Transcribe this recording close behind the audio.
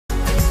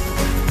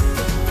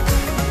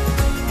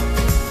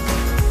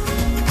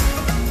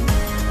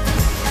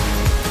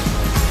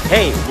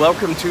Hey,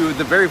 welcome to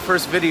the very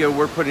first video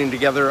we're putting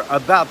together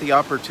about the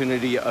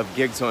opportunity of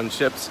gigs on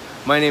ships.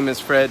 My name is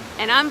Fred.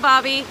 And I'm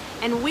Bobby,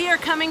 and we are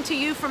coming to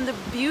you from the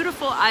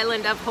beautiful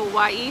island of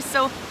Hawaii,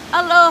 so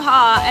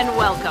aloha and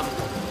welcome.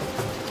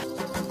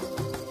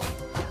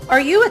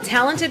 Are you a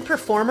talented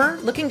performer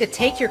looking to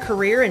take your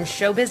career in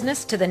show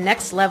business to the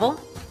next level?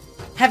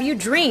 Have you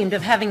dreamed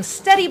of having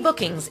steady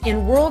bookings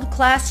in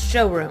world-class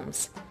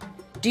showrooms?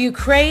 Do you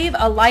crave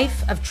a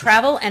life of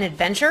travel and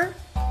adventure?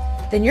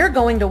 Then you're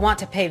going to want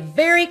to pay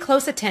very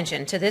close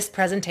attention to this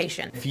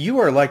presentation. If you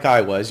are like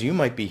I was, you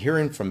might be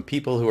hearing from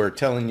people who are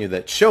telling you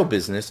that show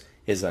business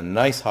is a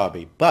nice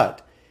hobby,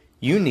 but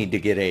you need to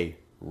get a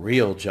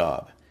real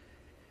job.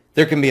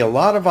 There can be a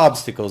lot of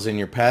obstacles in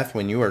your path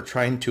when you are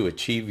trying to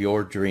achieve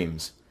your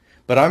dreams.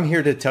 But I'm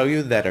here to tell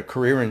you that a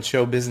career in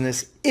show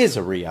business is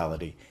a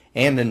reality,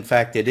 and in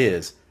fact it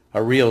is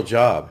a real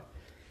job.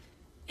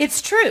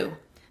 It's true.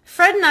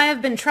 Fred and I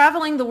have been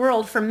traveling the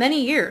world for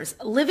many years,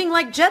 living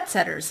like jet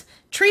setters,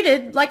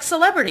 treated like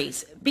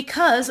celebrities,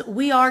 because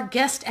we are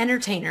guest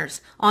entertainers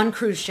on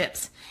cruise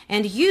ships,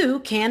 and you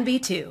can be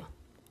too.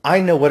 I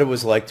know what it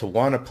was like to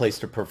want a place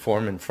to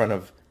perform in front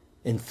of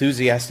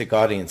enthusiastic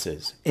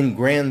audiences, in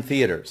grand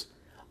theaters.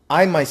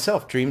 I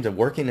myself dreamed of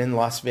working in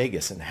Las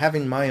Vegas and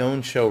having my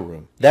own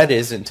showroom. That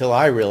is, until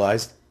I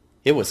realized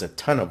it was a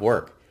ton of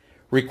work,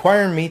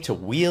 requiring me to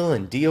wheel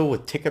and deal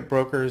with ticket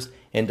brokers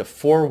and to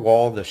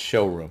four-wall the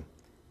showroom.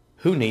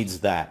 Who needs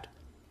that?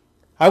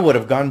 I would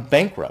have gone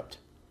bankrupt.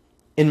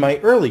 In my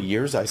early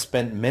years, I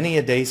spent many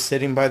a day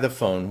sitting by the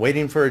phone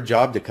waiting for a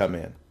job to come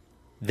in.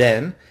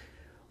 Then,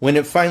 when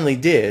it finally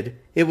did,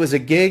 it was a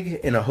gig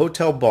in a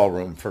hotel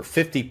ballroom for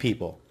 50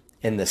 people,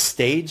 and the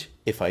stage,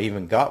 if I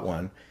even got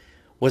one,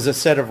 was a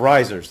set of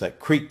risers that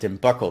creaked and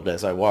buckled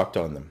as I walked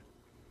on them.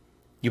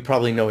 You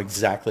probably know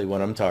exactly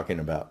what I'm talking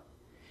about.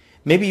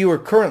 Maybe you are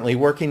currently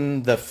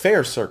working the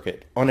fair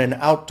circuit on an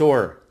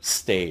outdoor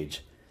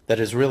stage that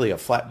is really a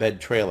flatbed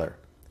trailer,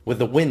 with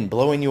the wind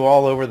blowing you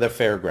all over the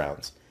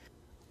fairgrounds.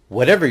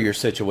 Whatever your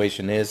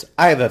situation is,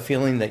 I have a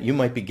feeling that you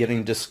might be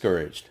getting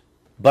discouraged.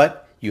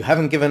 But you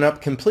haven't given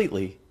up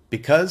completely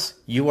because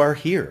you are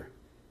here.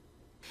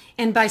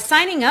 And by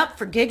signing up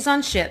for Gigs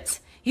on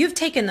Ships, you've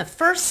taken the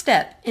first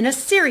step in a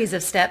series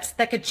of steps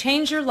that could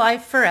change your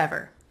life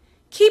forever.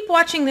 Keep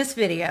watching this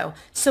video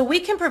so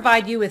we can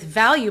provide you with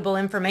valuable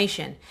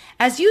information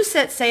as you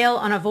set sail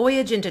on a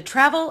voyage into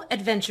travel,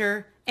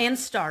 adventure, and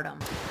stardom.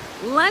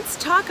 Let's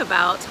talk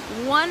about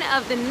one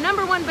of the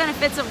 #1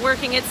 benefits of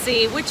working at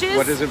sea, which is...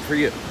 What is it for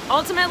you?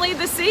 Ultimately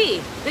the sea.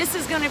 This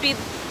is going to be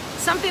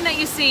something that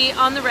you see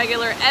on the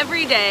regular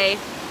every day,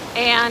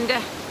 and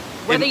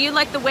whether you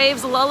like the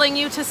waves lulling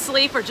you to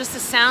sleep or just the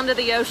sound of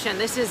the ocean,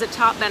 this is a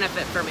top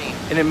benefit for me.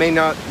 And it may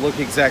not look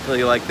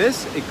exactly like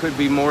this. It could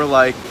be more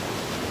like...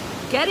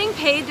 Getting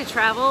paid to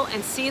travel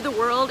and see the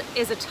world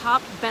is a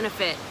top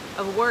benefit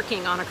of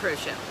working on a cruise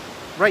ship.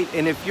 Right,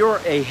 and if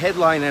you're a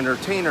headline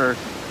entertainer,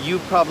 you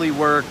probably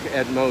work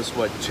at most,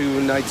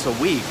 2 nights a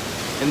week.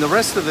 And the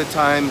rest of the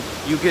time,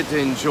 you get to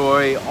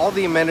enjoy all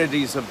the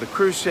amenities of the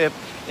cruise ship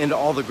and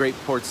all the great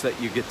ports that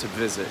you get to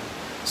visit.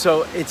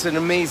 So it's an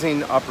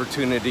amazing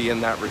opportunity in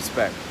that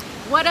respect.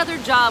 What other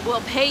job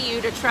will pay you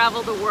to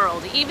travel the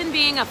world? Even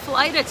being a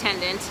flight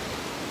attendant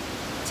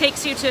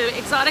takes you to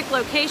exotic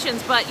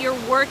locations, but you're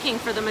working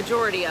for the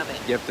majority of it.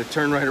 You have to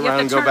turn right around and go back home.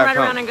 You have to turn right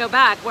around and go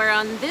back, where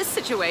on this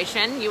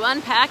situation, you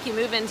unpack, you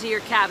move into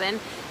your cabin,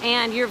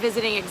 and you're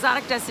visiting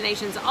exotic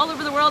destinations all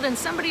over the world, and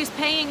somebody's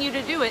paying you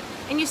to do it,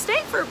 and you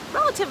stay for a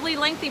relatively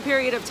lengthy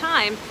period of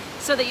time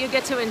so that you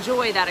get to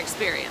enjoy that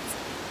experience.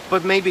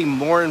 But maybe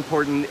more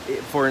important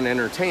for an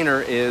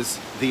entertainer is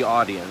the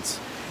audience.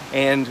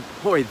 And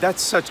boy,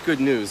 that's such good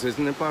news,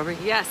 isn't it, Bobby?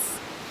 Yes.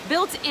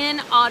 Built-in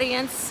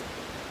audience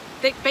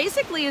that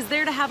basically is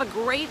there to have a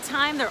great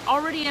time. They're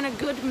already in a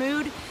good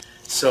mood.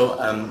 So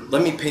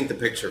let me paint the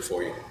picture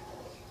for you.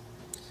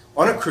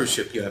 On a cruise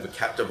ship, you have a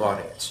captive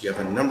audience. You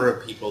have a number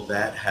of people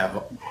that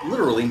have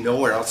literally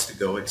nowhere else to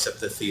go except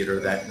the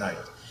theater that night.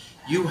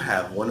 You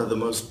have one of the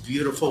most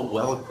beautiful,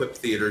 well-equipped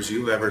theaters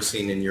you've ever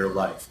seen in your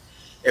life.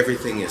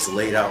 Everything is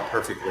laid out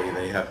perfectly.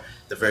 They have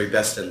the very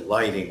best in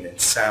lighting and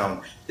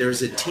sound.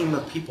 There's a team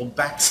of people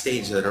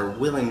backstage that are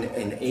willing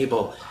and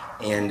able,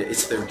 and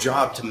it's their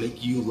job to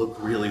make you look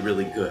really,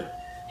 really good.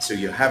 So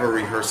you have a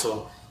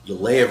rehearsal, you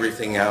lay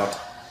everything out,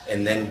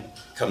 and then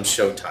comes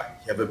showtime.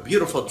 You have a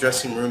beautiful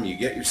dressing room, you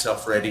get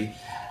yourself ready.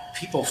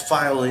 People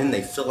file in,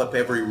 they fill up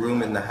every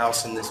room in the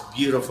house in this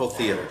beautiful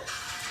theater.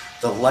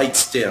 The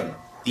lights dim.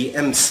 The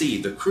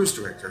MC, the cruise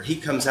director, he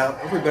comes out,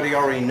 everybody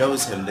already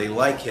knows him, they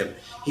like him.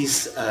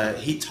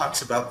 He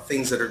talks about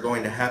things that are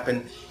going to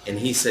happen, and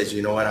he says,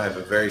 you know what, I have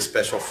a very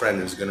special friend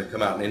who's going to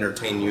come out and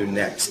entertain you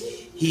next.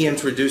 He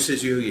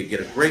introduces you, you get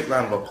a great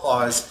round of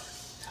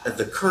applause,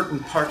 the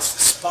curtain parts,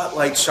 the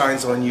spotlight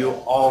shines on you,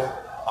 all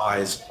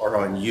eyes are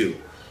on you.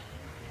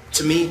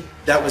 To me,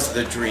 that was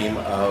the dream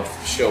of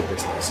show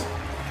business.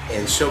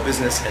 and show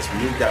business has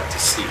moved out to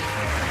sea.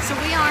 So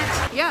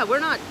we're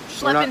not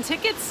schlepping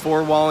tickets?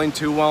 Four-walling,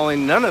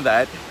 two-walling, none of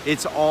that.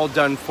 It's all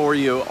done for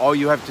you. All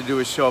you have to do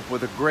is show up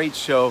with a great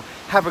show,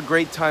 have a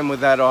great time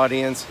with that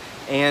audience,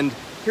 and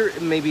here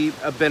maybe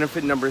a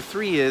benefit number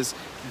 3 is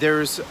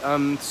there's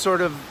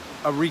sort of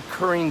a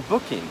recurring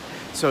booking.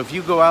 So if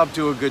you go out,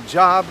 do a good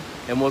job,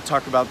 and we'll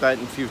talk about that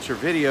in future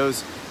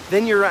videos,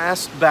 then you're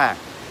asked back.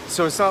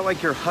 So it's not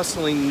like you're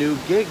hustling new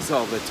gigs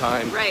all the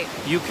time. Right.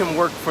 You can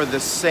work for the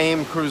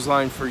same cruise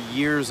line for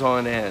years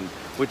on end,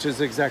 which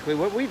is exactly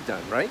what we've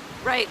done, right?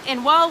 Right.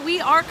 And while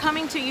we are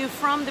coming to you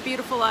from the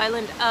beautiful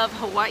island of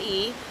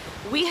Hawaii,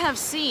 we have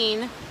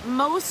seen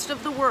most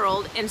of the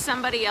world, and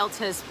somebody else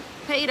has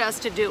paid us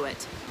to do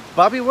it.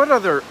 Bobby, what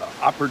other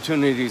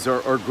opportunities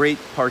or great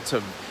parts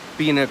of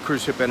being a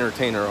cruise ship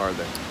entertainer are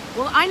there?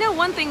 Well, I know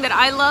one thing that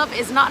I love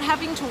is not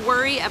having to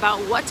worry about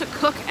what to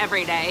cook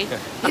every day.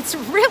 It's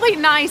really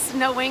nice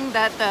knowing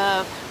that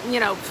the,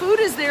 food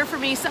is there for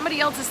me,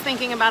 somebody else is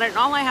thinking about it, and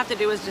all I have to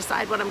do is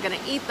decide what I'm going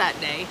to eat that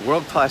day.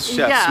 World-class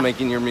chefs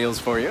making your meals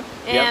for you.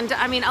 And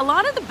I mean, a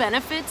lot of the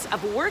benefits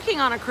of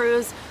working on a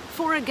cruise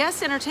for a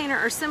guest entertainer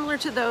are similar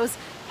to those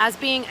as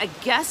being a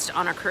guest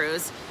on a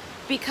cruise,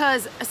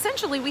 because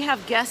essentially we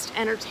have guest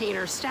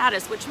entertainer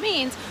status, which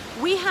means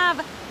we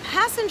have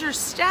passenger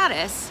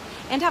status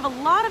and have a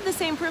lot of the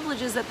same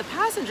privileges that the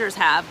passengers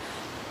have.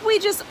 We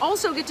just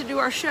also get to do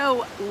our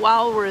show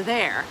while we're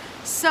there.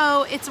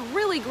 So it's a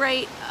really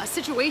great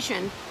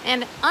situation.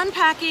 And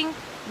unpacking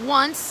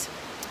once,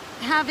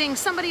 having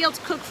somebody else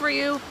cook for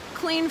you,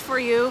 clean for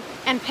you,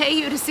 and pay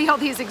you to see all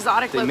these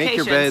exotic locations. They make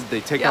your bed,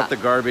 they take out the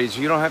garbage.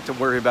 You don't have to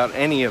worry about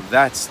any of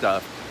that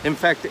stuff. In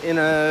fact, in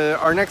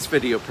our next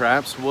video,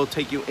 perhaps, we'll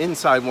take you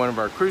inside one of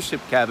our cruise ship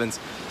cabins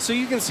so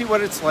you can see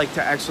what it's like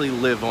to actually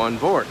live on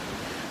board.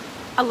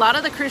 A lot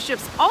of the cruise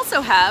ships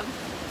also have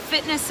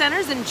fitness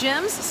centers and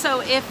gyms,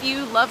 so if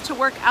you love to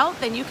work out,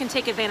 then you can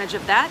take advantage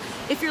of that.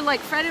 If you're like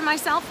Fred and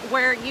myself,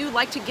 where you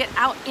like to get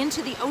out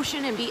into the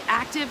ocean and be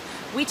active,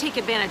 we take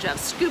advantage of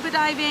scuba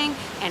diving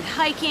and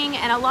hiking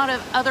and a lot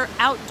of other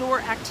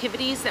outdoor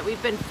activities that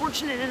we've been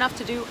fortunate enough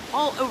to do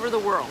all over the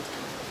world.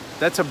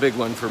 That's a big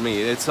one for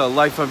me. It's a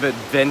life of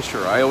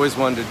adventure. I always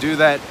wanted to do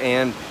that,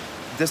 and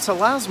this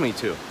allows me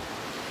to.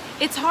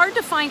 It's hard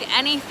to find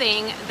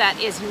anything that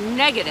is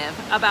negative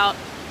about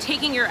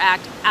taking your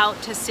act out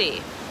to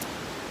sea.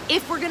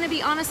 If we're going to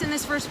be honest in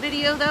this first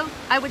video, though,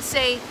 I would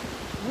say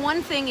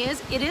one thing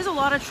is it is a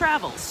lot of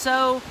travel.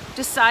 So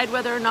decide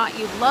whether or not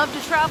you love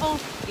to travel,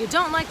 you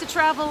don't like to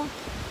travel.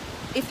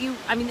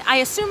 I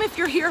assume if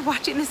you're here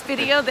watching this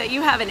video that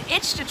you have an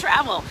itch to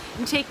travel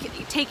and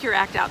take your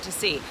act out to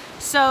sea.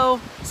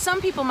 So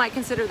some people might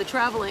consider the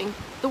traveling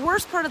the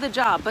worst part of the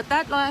job, but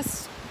that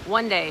lasts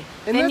one day.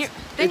 And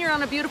then you're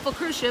on a beautiful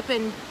cruise ship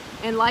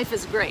and life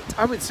is great.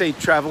 I would say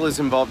travel is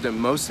involved in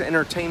most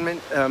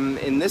entertainment.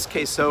 In this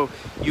case, though,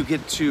 you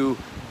get to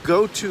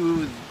go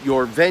to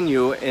your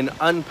venue and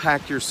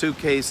unpack your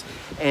suitcase,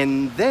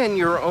 and then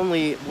you're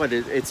only,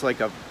 it's like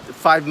a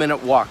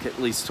 5-minute walk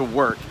at least to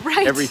work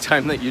every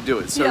time that you do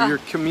it. So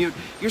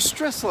your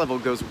stress level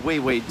goes way,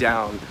 way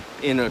down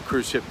in a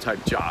cruise ship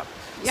type job.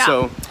 Yeah.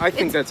 So I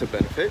think that's a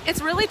benefit.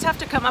 It's really tough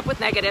to come up with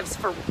negatives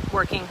for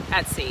working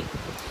at sea.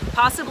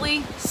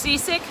 Possibly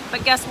seasick,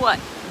 but guess what?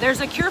 There's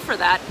a cure for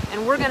that,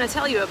 and we're going to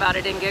tell you about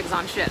it in Gigs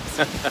on Ships.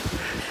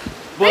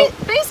 Well,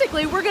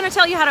 basically, we're going to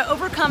tell you how to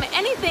overcome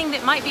anything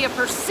that might be a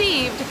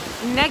perceived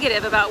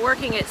negative about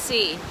working at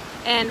sea.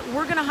 And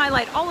we're going to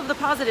highlight all of the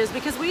positives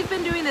because we've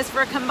been doing this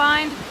for a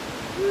combined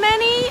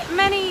many,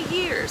 many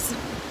years.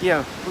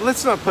 Yeah, well,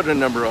 let's not put a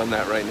number on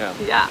that right now.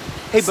 Yeah.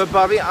 Hey, but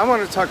Bobby, I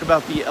want to talk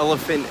about the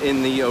elephant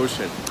in the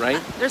ocean, right?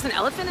 There's an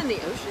elephant in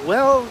the ocean?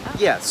 Well,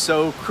 yes.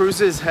 So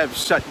cruises have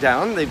shut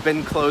down. They've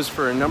been closed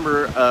for a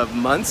number of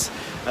months,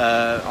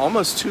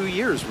 almost 2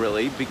 years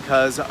really,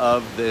 because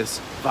of this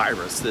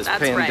virus, this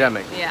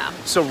pandemic. Right. Yeah.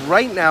 So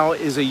right now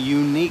is a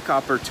unique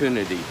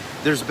opportunity.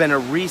 There's been a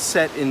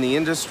reset in the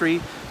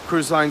industry.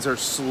 Cruise lines are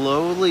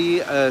slowly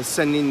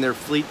sending their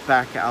fleet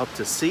back out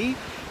to sea,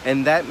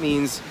 and that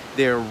means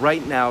they're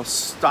right now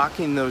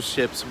stocking those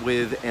ships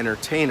with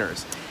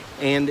entertainers.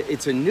 And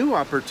it's a new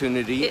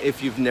opportunity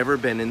if you've never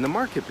been in the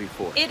market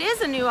before. It is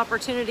a new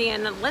opportunity,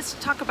 and let's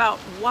talk about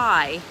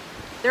why.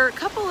 There are a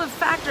couple of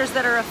factors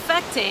that are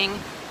affecting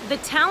the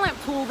talent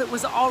pool that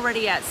was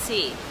already at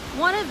sea.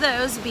 One of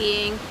those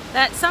being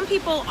that some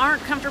people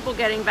aren't comfortable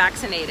getting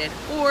vaccinated,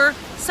 or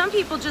some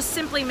people just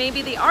simply,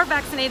 maybe they are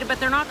vaccinated, but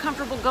they're not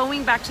comfortable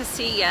going back to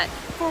sea yet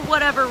for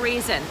whatever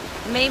reason.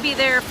 Maybe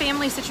their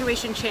family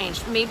situation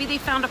changed. Maybe they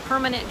found a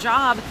permanent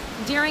job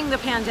during the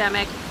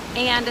pandemic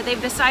and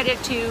they've decided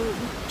to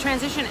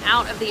transition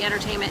out of the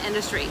entertainment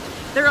industry.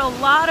 There are a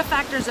lot of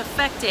factors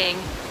affecting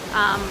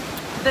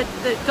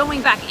the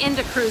going back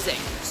into cruising.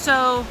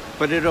 So,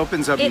 but it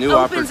opens up a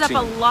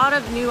lot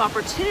of new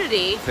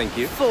opportunity. Thank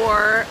you.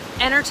 For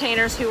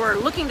entertainers who are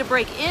looking to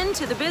break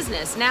into the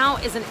business. Now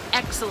is an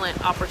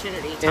excellent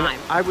opportunity time.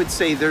 And I would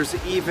say there's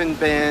even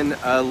been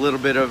a little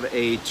bit of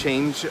a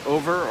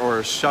changeover or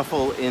a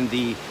shuffle in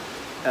the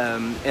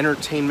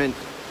entertainment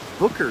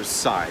Booker's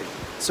side.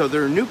 So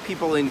there are new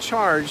people in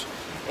charge,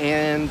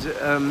 and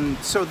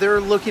so they're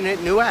looking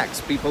at new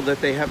acts, people that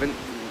they haven't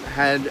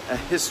had a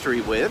history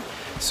with.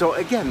 So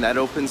again, that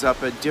opens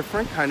up a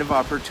different kind of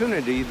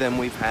opportunity than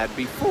we've had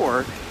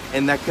before,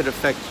 and that could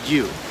affect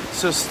you.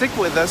 So stick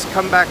with us,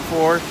 come back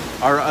for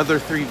our other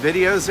 3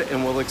 videos,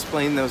 and we'll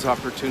explain those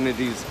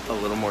opportunities a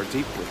little more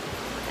deeply.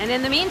 And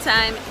in the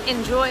meantime,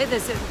 enjoy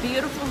this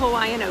beautiful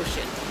Hawaiian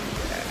ocean.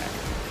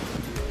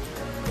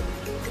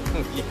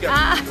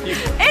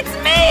 It's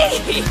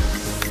me!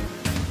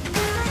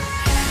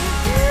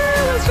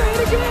 Let's try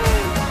it again.